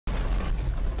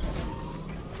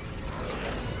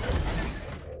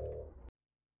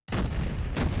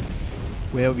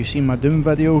Well, if you've seen my Doom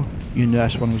video, you knew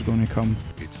this one was going to come.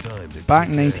 Back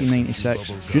in 1996,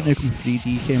 Duke Nukem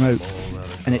 3D came out,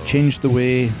 and it changed the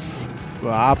way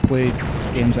I played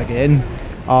games again.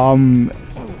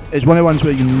 It's one of the ones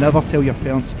where you never tell your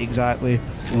parents exactly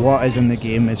what is in the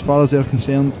game. As far as they're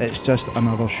concerned, it's just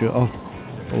another shooter.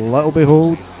 Little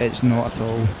behold, it's not at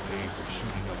all.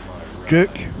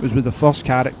 Duke was with the first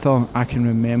character I can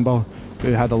remember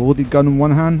who had a loaded gun in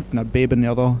one hand and a babe in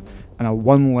the other, and a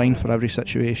one line for every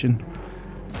situation.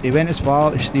 He went as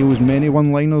far to steal as many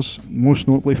one-liners, most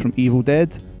notably from Evil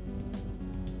Dead.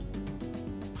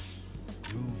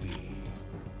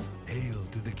 Hail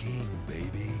to the king,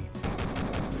 baby.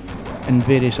 And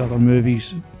various other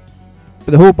movies.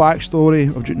 But the whole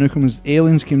backstory of Duke Nukem was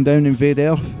aliens came down to invade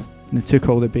Earth and they took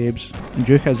all the babes, and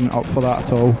Duke isn't up for that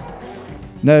at all.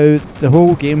 Now, the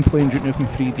whole gameplay in Duke Nukem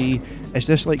 3D is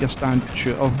just like your standard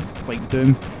shooter, like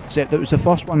Doom, except it was the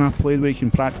first one I played where you can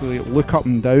practically look up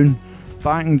and down.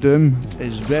 Back in Doom,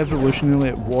 as revolutionary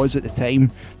it was at the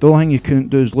time, the only thing you couldn't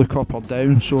do is look up or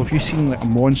down, so if you seen like a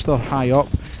monster high up,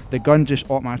 the gun just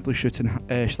automatically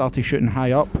started shooting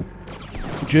high up.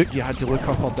 Duke, you had to look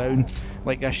up or down,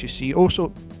 like this you see.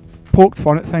 Also, poked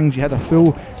fun at things, you had a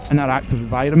full interactive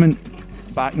environment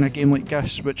back in a game like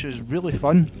this, which is really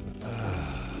fun.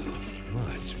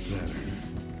 Much better.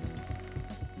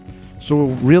 So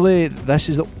really, this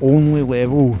is the only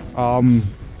level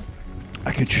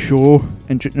I could show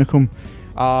in Duke Nukem.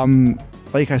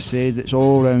 Like I said, it's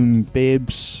all around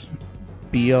babes,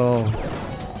 beer,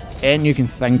 and you can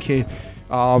think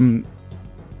of.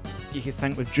 You can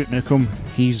think with Duke Nukem,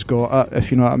 he's got it,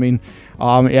 if you know what I mean.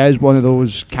 He is one of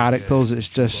those characters that's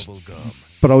just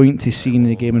brilliant to see in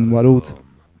the gaming world.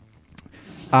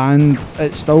 And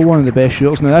it's still one of the best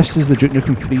shooters. Now this is the Duke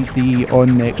Nukem 3D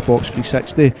on the Xbox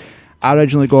 360. I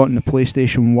originally got it on the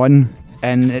PlayStation 1,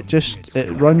 and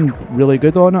it run really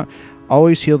good on it. I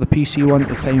always hear the PC one at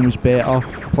the time was better,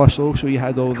 plus also you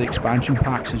had all the expansion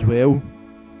packs as well.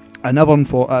 I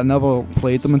never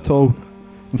played them at all,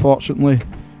 unfortunately,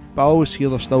 but I always hear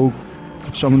they're still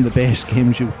some of the best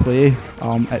games you'll play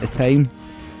at the time.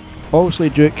 Obviously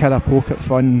Duke had a poke at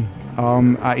fun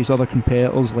at his other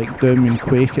competitors like Doom and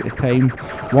Quake at the time.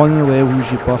 One of the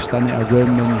levels you burst into a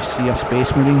room and you see a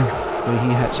Space Marine where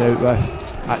he hits out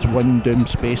with, that's one Doom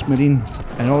Space Marine.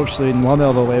 And obviously in one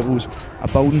of the other levels a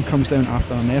building comes down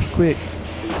after an earthquake,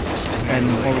 and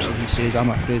obviously he says, "I'm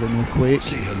afraid of no quake."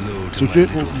 So Duke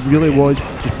really was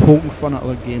just poking fun at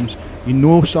other games. You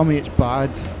know some of it's bad,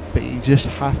 but you just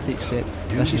have to accept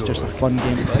this is just a fun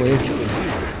game to play.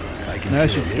 Now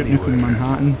this is Duke Nukem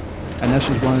Manhattan, and this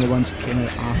is one of the ones that came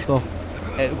out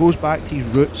after. It goes back to his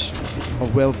roots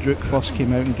of where Duke first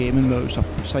came out in gaming, where it was a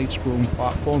side-scrolling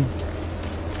platform.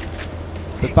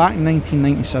 But back in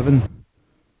 1997,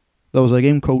 there was a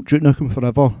game called Duke Nukem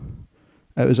Forever.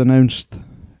 It was announced,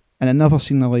 and it never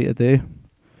seen the light of day.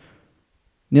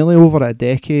 Nearly over a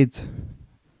decade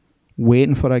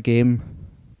waiting for a game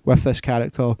with this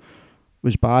character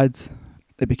was bad.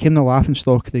 It became the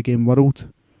laughingstock of the game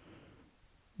world.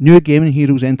 New gaming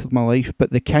heroes entered my life, but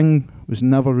the king was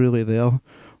never really there.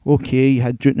 Okay, you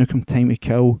had Duke Nukem Time to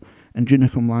Kill and Duke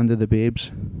Nukem Land of the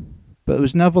Babes, but it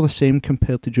was never the same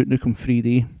compared to Duke Nukem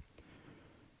 3D.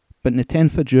 But on the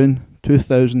 10th of June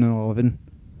 2011,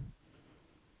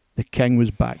 the king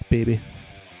was back, baby.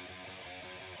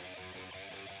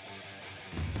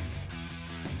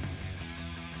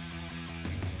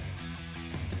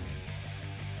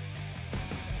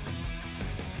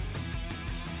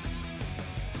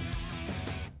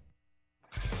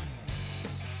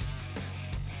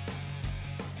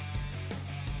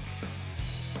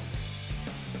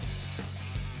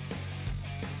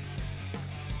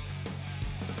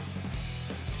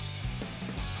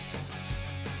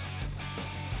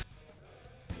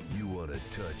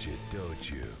 Touch it, don't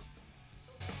you?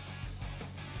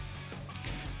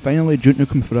 Finally, Duke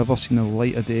Nukem Forever seen the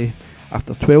light of day.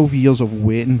 After 12 years of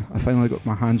waiting, I finally got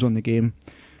my hands on the game.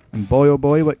 And boy oh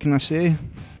boy, what can I say?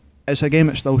 It's a game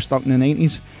that's still stuck in the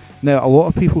 90s. Now, a lot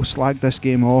of people slag this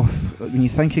game off. When you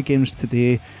think of games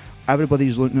today,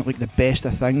 everybody's looking at like the best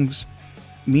of things.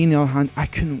 Me, on the other hand, I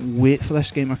couldn't wait for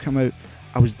this game to come out.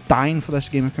 I was dying for this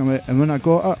game to come out, and when I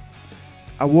got it,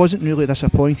 I wasn't really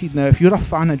disappointed. Now, if you're a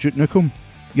fan of Duke Nukem,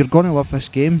 you're going to love this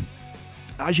game.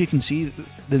 As you can see,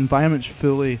 the environment's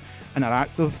fully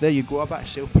interactive. There you go, a bit of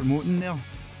self-promoting there.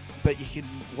 But you can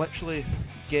literally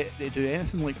get to do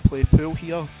anything like play pool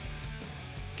here,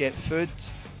 get food,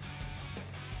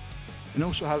 and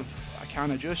also have a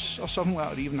can of juice or something like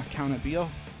that, or even a can of beer.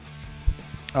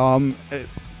 It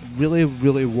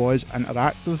really was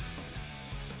interactive.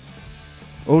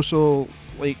 Also,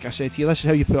 like I said to you, this is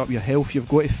how you put up your health. You've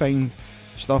got to find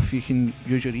stuff you can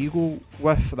use your ego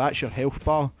with. That's your health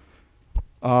bar.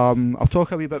 I'll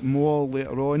talk a wee bit more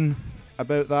later on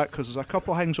about that, because there's a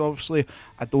couple of things obviously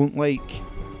I don't like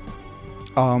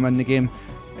in the game.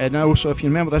 And also, if you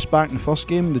remember this back in the first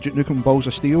game, the Duke Nukem Balls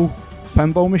of Steel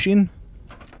pinball machine.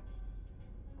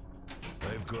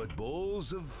 I've got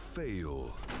balls of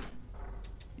fail.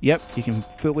 Yep, you can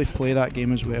fully play that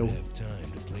game as well.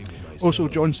 Also,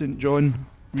 John St. John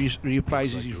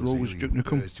reprises his role as Duke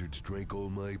Nukem. Bastards drank all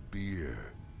my beer.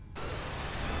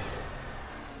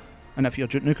 And if you're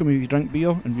Duke Nukem, if you drink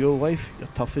beer in real life, you're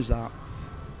tough as that.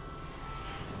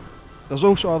 There's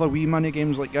also other wee mini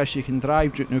games like this. You can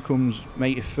drive Duke Nukem's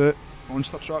Mighty Foot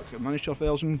monster truck, a miniature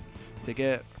version, to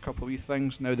get a couple of wee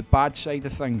things. Now, the bad side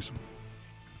of things,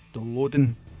 the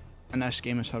loading in this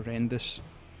game is horrendous.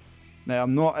 Now,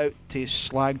 I'm not out to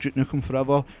slag Duke Nukem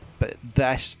forever, but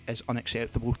this is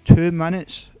unacceptable. 2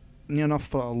 minutes, near enough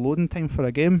for a loading time for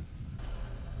a game.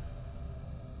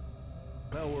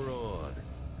 Power on.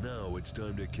 Now it's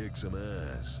time to kick some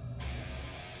ass.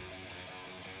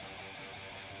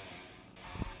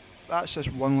 That's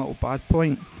just one little bad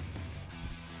point.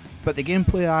 But the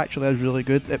gameplay actually is really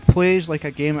good. It plays like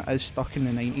a game that is stuck in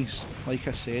the 90s, like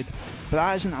I said. But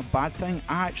that isn't a bad thing.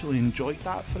 I actually enjoyed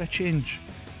that for a change.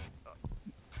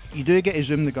 You do get to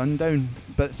zoom the gun down,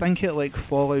 but think it like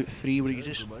Fallout 3 where you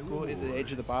just go to the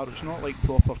edge of the barrel. It's not like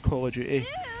proper Call of Duty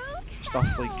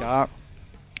stuff like that.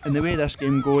 And the way this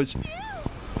game goes,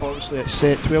 obviously it's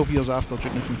set 12 years after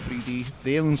Duke Nukem 3D.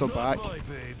 The aliens are back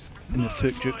and they've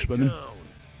took Duke swimming.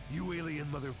 You alien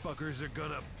motherfuckers are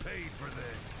gonna pay for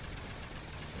this.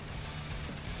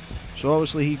 So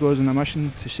obviously he goes on a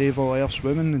mission to save all Earth's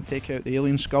women and take out the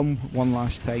alien scum one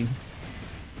last time.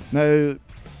 Now,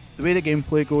 the way the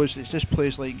gameplay goes, it just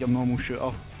plays like your normal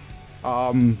shooter.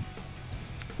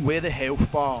 With the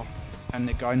health bar and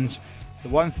the guns, the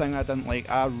one thing I didn't like,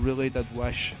 I really did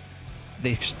wish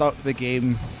they stuck the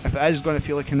game. If it is going to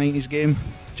feel like a 90s game,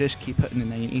 just keep it in the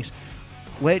 90s.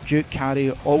 Let Duke carry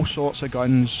all sorts of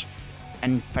guns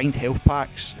and find health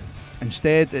packs.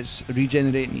 Instead, it's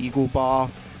regenerating ego bar.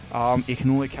 You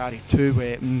can only carry 2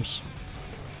 weapons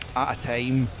at a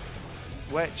time,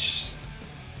 which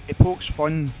it pokes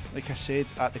fun, like I said,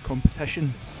 at the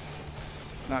competition.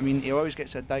 I mean, he always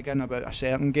gets a dig in about a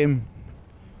certain game,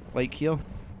 like here.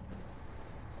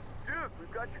 Duke,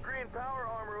 we've got your green power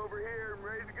armor over here and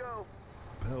ready to go.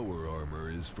 Power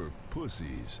armor is for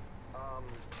pussies.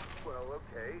 Well,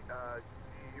 okay.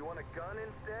 You want a gun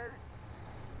instead?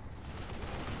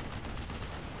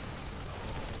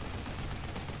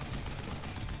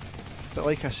 But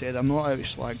like I said, I'm not out to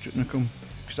slag Duke Nukem,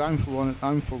 because I'm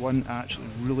for one actually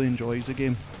really enjoys the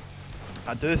game.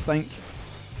 I do think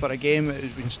for a game that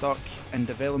has been stuck in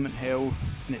development hell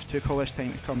and it's took all this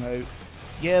time to come out,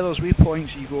 yeah, there's wee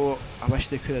points you go, I wish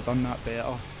they could have done that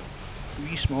better.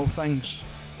 Wee small things,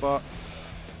 but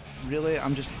really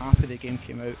I'm just happy the game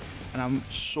came out, and I'm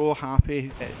so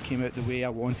happy it came out the way I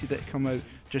wanted it to come out.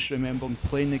 Just remembering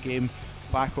playing the game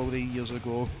back all the years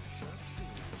ago.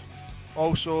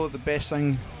 Also, the best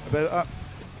thing about it,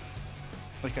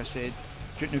 like I said,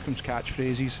 Duke Nukem's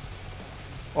catchphrases.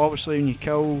 Obviously when you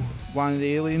kill one of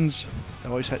the aliens, it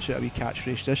always hits you a wee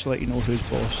catchphrase just to let you know who's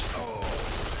boss. Oh,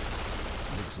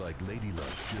 looks like Lady Luck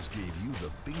just gave you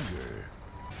the finger.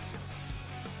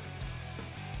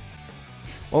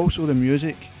 Also the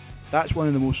music, that's one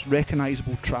of the most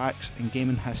recognisable tracks in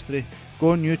gaming history.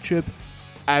 Go on YouTube,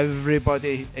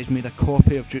 everybody has made a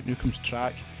copy of Duke Nukem's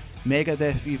track.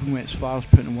 Megadeth even went as far as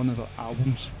putting one of their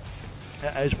albums.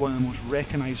 It is one of the most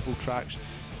recognisable tracks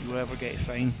you will ever get to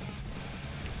find.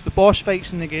 The boss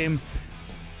fights in the game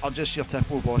are just your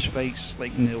typical boss fights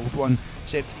like in the old one,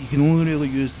 except you can only really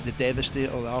use the Devastator,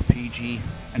 the RPG,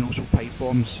 and also pipe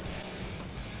bombs.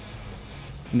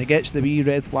 When it gets the wee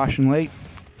red flashing light,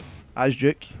 as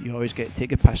Duke, you always get to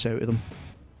take a piss out of them.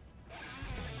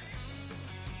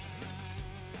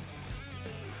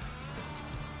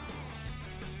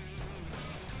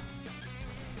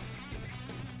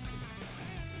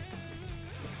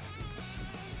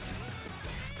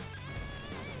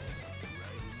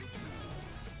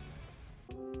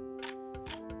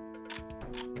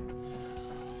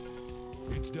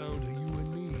 It's down to you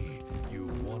and me, you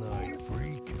one-eyed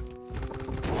freak.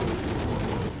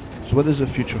 So what does the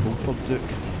future hold for Duke?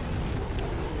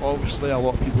 Obviously a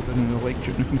lot of people didn't really like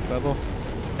Duke Nukem Forever.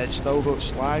 It still got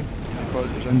slagged because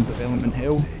it was in development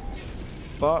hell,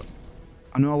 but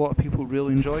I know a lot of people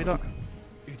really enjoyed it.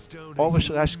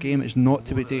 Obviously this game is not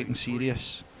to be taken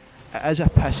serious. It is a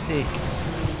piss take,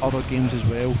 other games as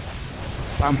well,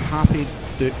 but I'm happy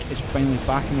Duke is finally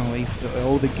back in my life, that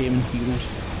all the gaming heroes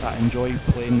that enjoy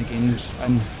playing the games,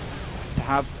 and to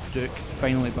have Duke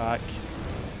finally back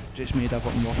just made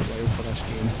everything worthwhile for this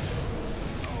game.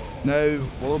 Now,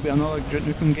 will there be another Duke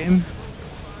Nukem game?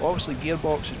 Obviously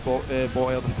Gearbox has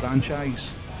bought out the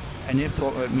franchise, and they've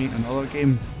talked about making another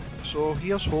game, so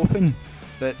here's hoping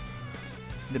that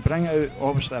they bring out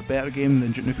obviously a better game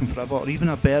than Duke Nukem Forever, or even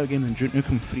a better game than Duke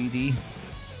Nukem 3D.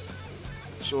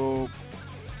 So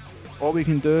all we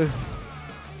can do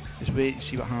is wait to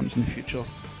see what happens in the future.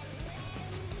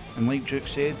 And like Duke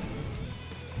said,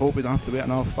 hope we don't have to wait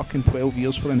another fucking 12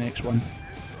 years for the next one.